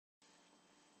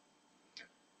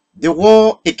The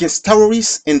war against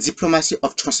terrorists and diplomacy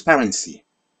of transparency.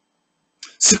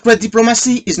 Secret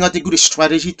diplomacy is not a good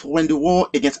strategy to win the war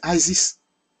against ISIS,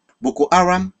 Boko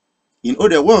Haram, in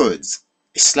other words,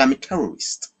 Islamic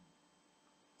terrorists.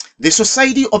 The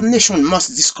Society of Nations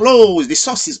must disclose the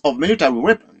sources of military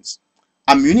weapons,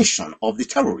 ammunition of the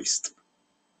terrorists.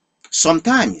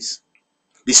 Sometimes,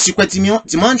 the secret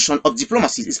dimension of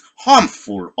diplomacy is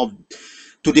harmful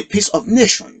to the peace of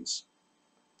nations.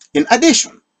 In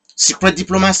addition, secret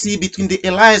diplomacy between the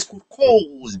allies could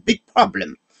cause big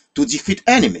problems to defeat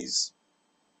enemies.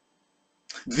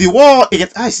 The war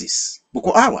against ISIS,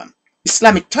 Boko Haram,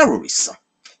 Islamic terrorists,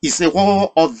 is a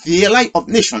war of the ally of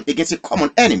nations against a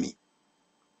common enemy.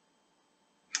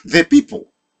 The people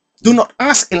do not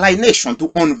ask ally nations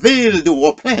to unveil the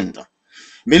war planned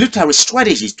military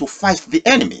strategies to fight the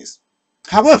enemies.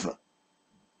 However,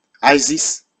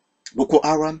 ISIS, Boko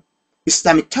Haram,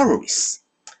 Islamic terrorists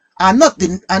are not a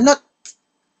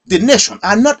nation.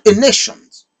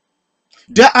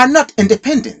 They are not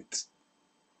independent.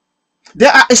 They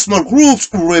are a small groups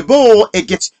who rebel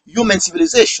against human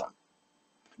civilization.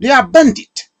 They are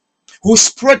bandits who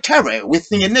spread terror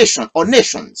within a nation or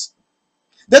nations.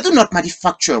 They do not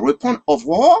manufacture weapons of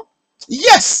war.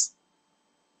 Yes,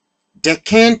 they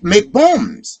can't make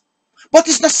bombs, but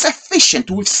it's not sufficient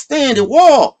to withstand a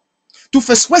war, to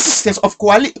face resistance of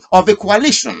a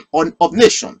coalition of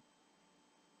nations.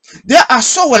 They are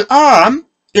so well armed,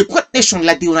 a great nation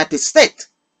like the United States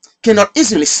cannot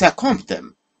easily succumb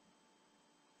them.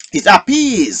 It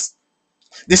appears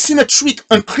the symmetric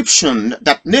encryption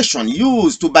that nations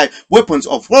use to buy weapons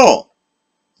of war.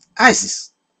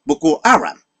 ISIS, Boko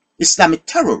Haram, Islamic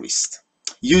terrorists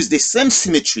use the same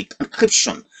symmetric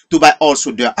encryption to buy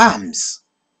also their arms.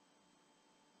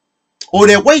 Or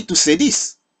a way to say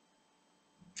this,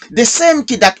 the same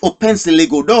key that opens the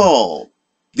legal door,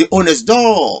 the honest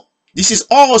door, this is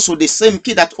also the same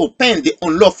key that opens the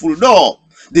unlawful door,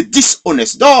 the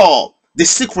dishonest door, the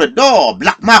secret door,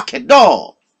 black market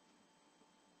door.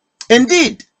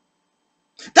 Indeed,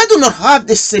 they do not have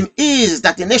the same ease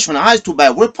that a nation has to buy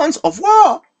weapons of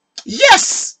war.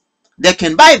 Yes, they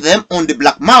can buy them on the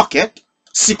black market,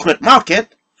 secret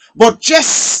market, but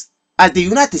just as the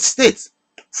United States,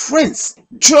 France,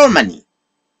 Germany,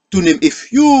 to name a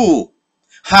few,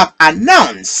 have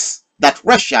announced that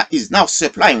Russia is now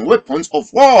supplying weapons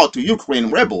of war to Ukraine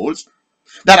rebels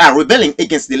that are rebelling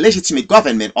against the legitimate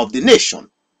government of the nation.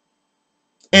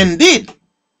 Indeed,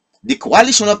 the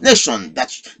coalition of nations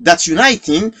that's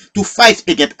uniting to fight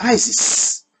against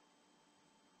ISIS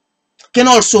can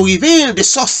also reveal the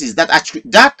sources that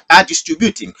are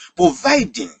distributing,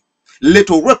 providing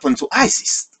lethal weapons to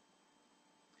ISIS.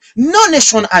 No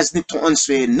nation has need to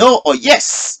answer no or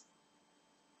yes.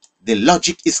 The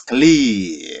logic is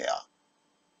clear.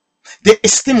 The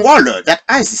esteemed warlord that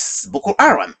ISIS, Boko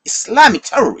Haram, Islamic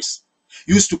terrorists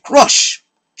used to crush,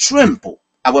 trample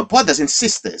our brothers and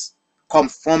sisters come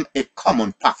from a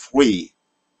common pathway.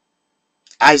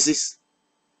 ISIS,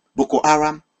 Boko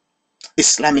Haram,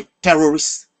 Islamic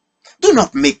terrorists do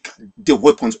not make the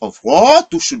weapons of war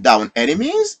to shoot down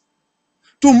enemies,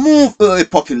 to move a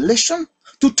population,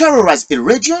 to terrorize a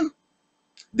region.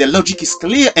 The logic is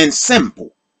clear and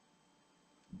simple.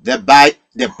 They buy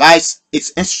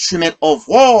its instrument of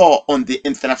war on the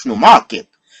international market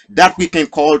that we can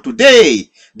call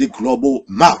today the global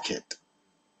market.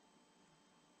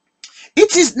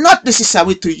 It is not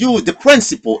necessary to use the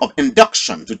principle of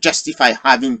induction to justify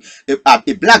having a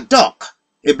black dot,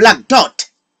 a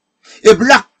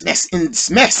blackness in this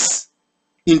mess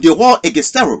in the war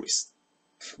against terrorists.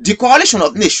 The coalition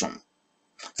of nations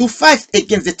to fight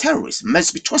against the terrorists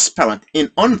must be transparent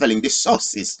in unveiling the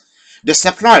sources, the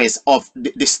suppliers of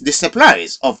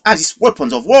ISIS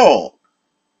weapons of war.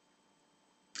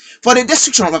 For the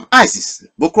destruction of ISIS,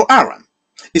 Boko Haram,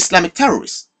 Islamic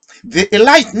terrorists, the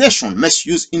elite nation must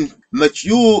use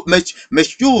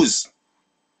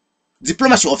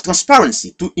diplomacy of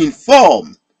transparency to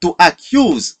inform, to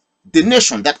accuse the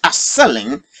nation that are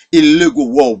selling illegal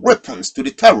war weapons to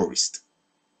the terrorists.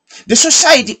 The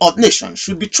Society of Nations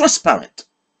should be transparent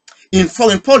in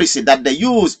foreign policy that they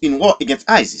use in war against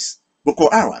ISIS, Boko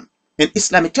Haram, and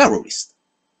Islamic terrorists.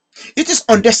 It is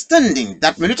understanding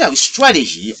that military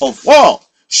strategy of war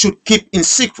should keep in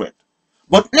secret,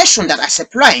 but nations that are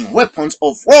supplying weapons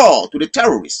of war to the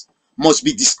terrorists must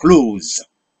be disclosed.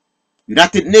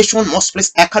 United Nations must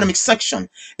place economic sanctions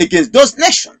against those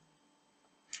nations.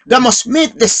 They must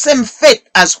meet the same fate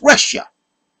as Russia.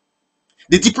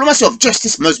 The diplomacy of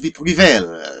justice must be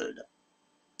prevailed.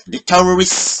 The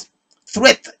terrorists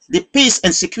threaten the peace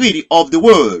and security of the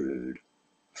world.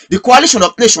 The coalition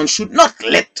of nations should not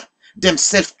let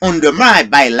themselves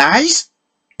undermined by lies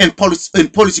and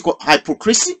political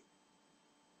hypocrisy?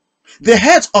 The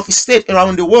heads of state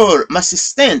around the world must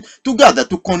stand together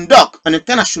to conduct an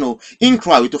international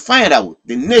inquiry to find out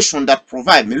the nation that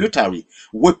provide military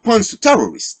weapons to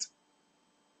terrorists.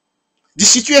 The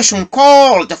situation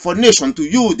called for nations to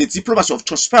use the diplomacy of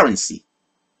transparency.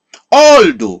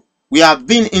 Although we have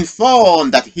been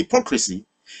informed that hypocrisy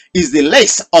is the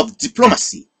least of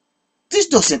diplomacy, this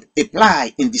doesn't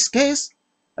apply in this case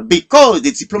because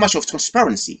the diplomacy of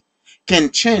transparency can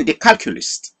change the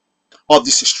calculus of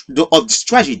this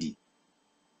tragedy.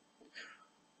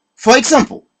 For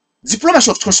example,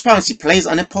 diplomacy of transparency plays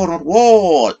an important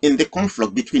role in the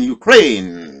conflict between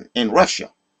Ukraine and Russia.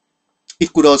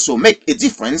 It could also make a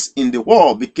difference in the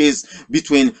war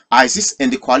between ISIS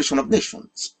and the coalition of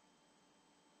nations.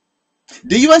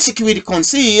 The UN Security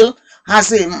Council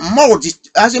has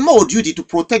a moral duty to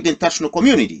protect the international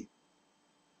community,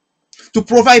 to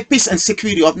provide peace and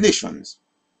security of nations.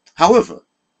 However,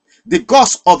 the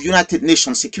ghost of United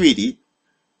Nations Security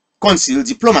Council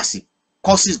diplomacy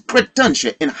causes great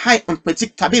danger and high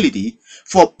unpredictability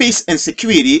for peace and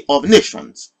security of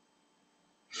nations.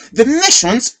 The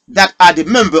nations that are the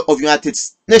member of United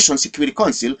Nations Security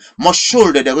Council must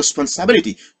shoulder the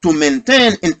responsibility to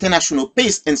maintain international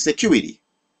peace and security.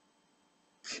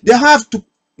 They have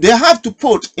to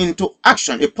put into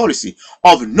action a policy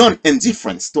of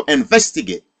non-indifference to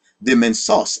investigate the main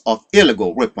source of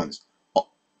illegal weapons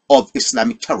of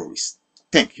Islamic terrorists.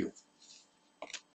 Thank you.